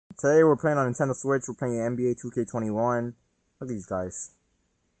Today we're playing on Nintendo Switch. We're playing NBA 2K21. Look at these guys.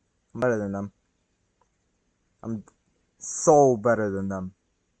 I'm better than them. I'm so better than them.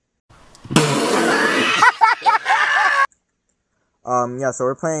 Yeah, so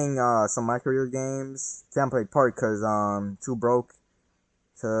we're playing some My Career games. Can't play Park because too broke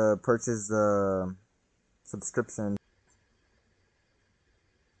to purchase the subscription.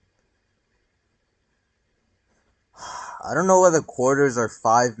 I don't know whether quarters are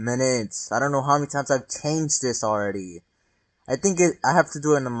 5 minutes. I don't know how many times I've changed this already. I think I have to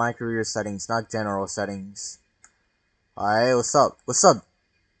do it in the My Career settings, not general settings. Alright, what's up? What's up?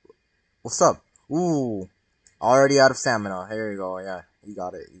 What's up? Ooh. Already out of stamina. Here you go. Yeah. You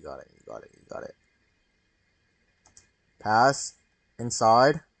got it. You got it. You got it. You got it. Pass.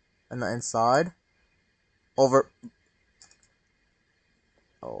 Inside. And the inside. Over.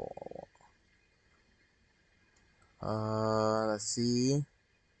 Oh. Let's see.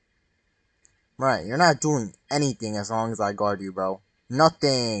 Right. You're not doing anything as long as I guard you, bro.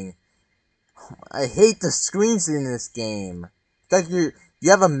 Nothing. I hate the screens in this game. It's like you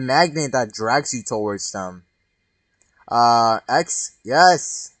have a magnet that drags you towards them. X.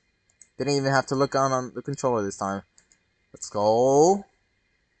 Yes. Didn't even have to look on the controller this time. Let's go.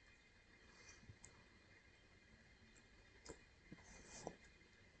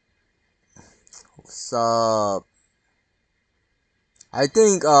 What's up? I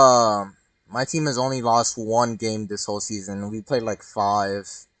think my team has only lost one game this whole season. We played like 5,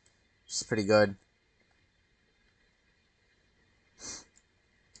 which is pretty good.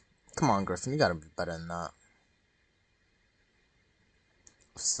 Come on, Griffin, you gotta be better than that.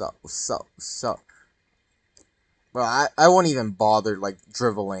 What's up? What's up? What's up? Bro, I won't even bother like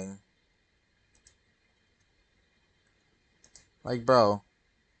dribbling. Like, bro.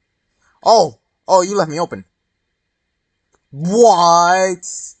 Oh, you left me open. What?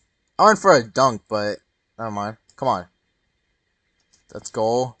 I went for a dunk, but never mind. Come on. Let's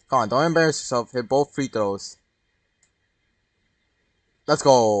go. Come on, don't embarrass yourself. Hit both free throws. Let's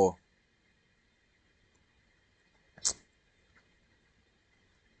go.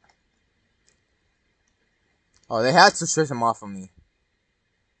 Oh, they had to switch him off of me.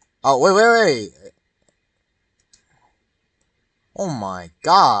 Oh, wait. Oh my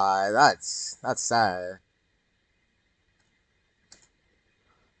god, that's sad.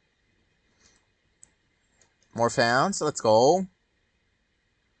 More fans, let's go.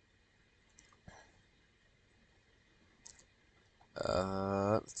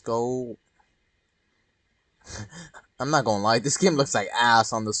 Let's go. I'm not gonna lie, this game looks like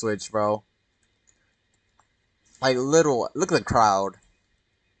ass on the Switch, bro. Like, look at the crowd.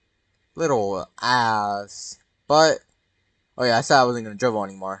 Little ass. But, oh yeah, I said I wasn't gonna dribble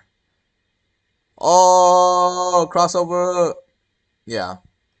anymore. Oh, crossover. Yeah.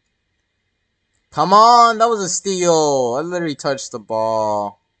 Come on, that was a steal. I literally touched the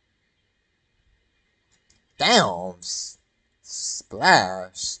ball. Damn.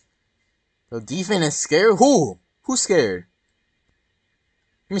 Splash. The defense is scared? Who? Who's scared?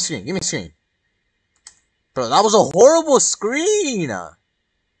 Give me screen. Give me screen. Bro, that was a horrible screen.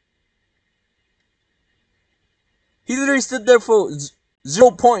 He literally stood there for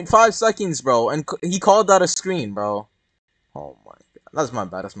 0.5 seconds, bro, and he called that a screen, bro. Oh my god. That's my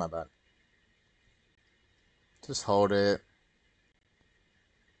bad. That's my bad. Just hold it.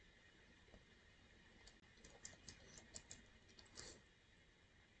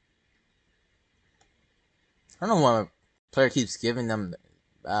 I don't know why my player keeps giving them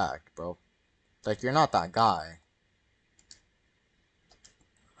back, bro. Like, you're not that guy.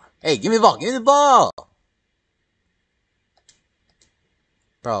 Hey, give me the ball. Give me the ball.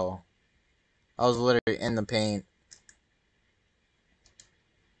 Bro. I was literally in the paint.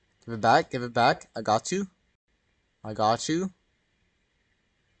 Give it back. Give it back. I got you. I got you.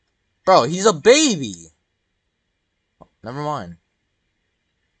 Bro, he's a baby. Oh, never mind.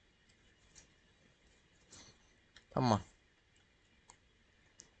 Come on.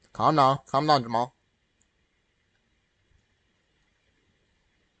 Calm down. Calm down, Jamal.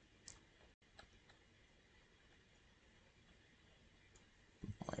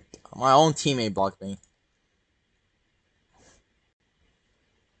 My own teammate blocked me.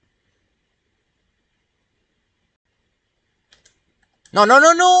 No.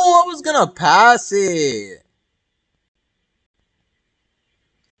 I was gonna pass it.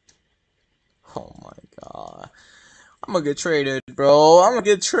 Oh my god. I'm gonna get traded, bro. I'm gonna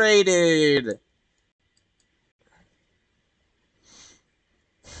get traded.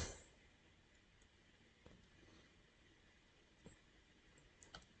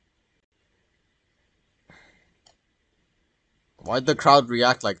 Why'd the crowd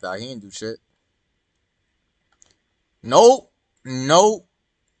react like that? He didn't do shit. Nope. Nope.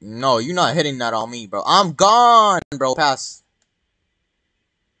 No, you're not hitting that on me, bro. I'm gone, bro. Pass.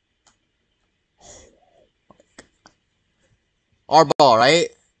 Our ball, right?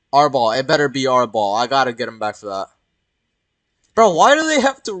 Our ball. It better be our ball. I gotta get him back for that. Bro, why do they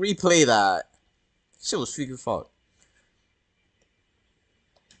have to replay that? Shit was freaking fucked.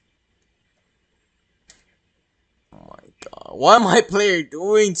 Oh my god. Why am my player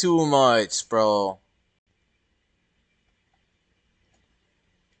doing too much, bro?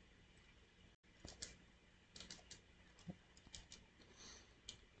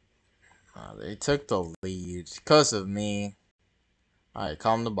 They took the lead because of me. Alright,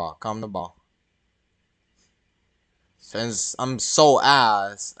 calm the ball. Calm the ball. Since I'm so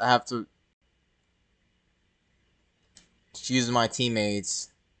ass, I have to use my teammates.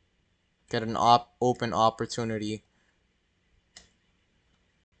 Get an open opportunity.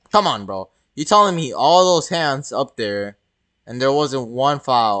 Come on, bro. You telling me all those hands up there, and there wasn't one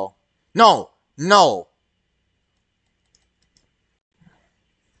foul? No, no.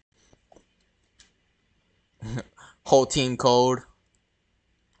 Whole team code.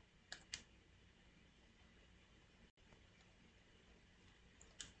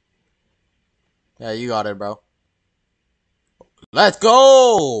 Yeah, you got it, bro. Let's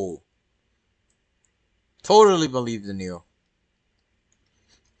go. Totally believed in you.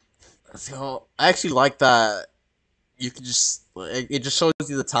 So I actually like that. You can just it just shows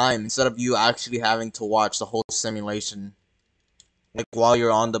you the time instead of you actually having to watch the whole simulation, like while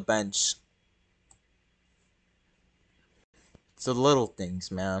you're on the bench. It's the little things,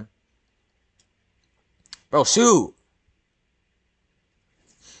 man. Bro, shoot.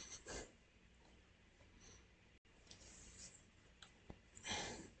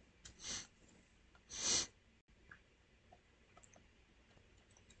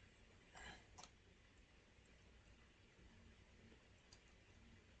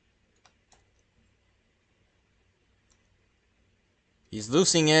 He's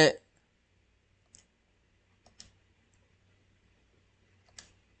losing it.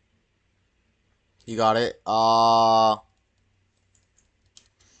 You got it.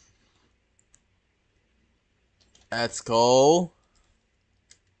 Let's go.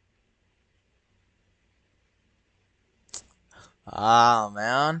 Ah,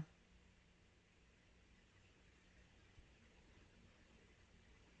 man.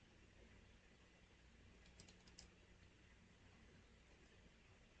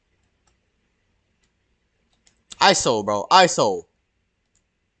 ISO, bro. ISO.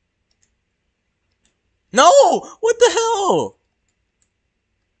 No! What the hell?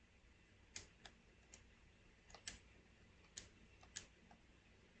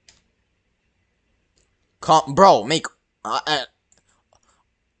 Bro, make... I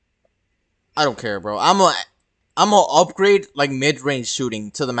don't care, bro. I'm gonna upgrade, like, mid-range shooting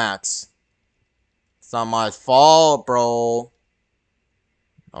to the max. It's not my fault, bro.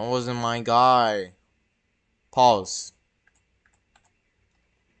 That wasn't my guy. Pause.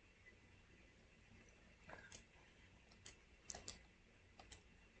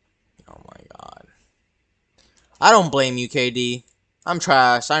 Oh my god. I don't blame you, KD. I'm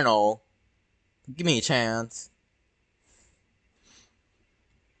trash, I know. Give me a chance.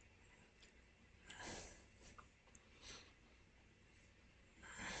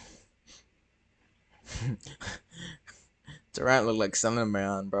 Durant look like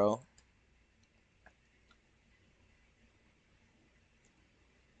Cinnamon, bro.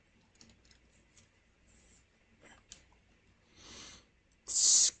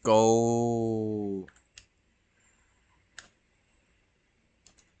 Let's go.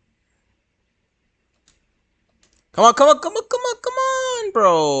 Come on, come on, come on, come on, come on,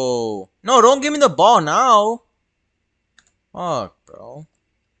 bro. No, don't give me the ball now. Fuck, bro.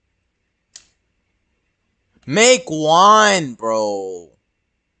 Make one, bro.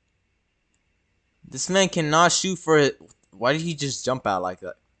 This man cannot shoot for it. Why did he just jump out like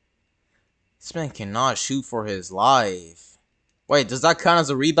that? This man cannot shoot for his life. Wait, does that count as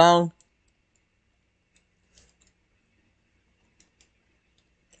a rebound?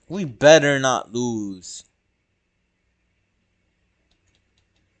 We better not lose.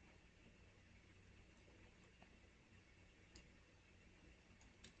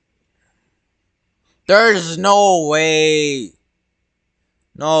 There's no way.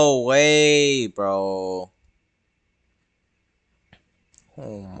 No way, bro.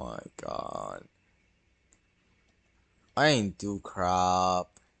 Oh my god. I ain't do crap.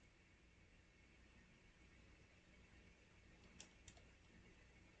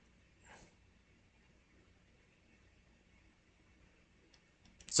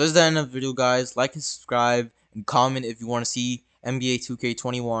 So that's the end of the video, guys. Like and subscribe and comment if you want to see NBA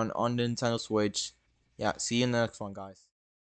 2K21 on the Nintendo Switch. Yeah, see you in the next one, guys.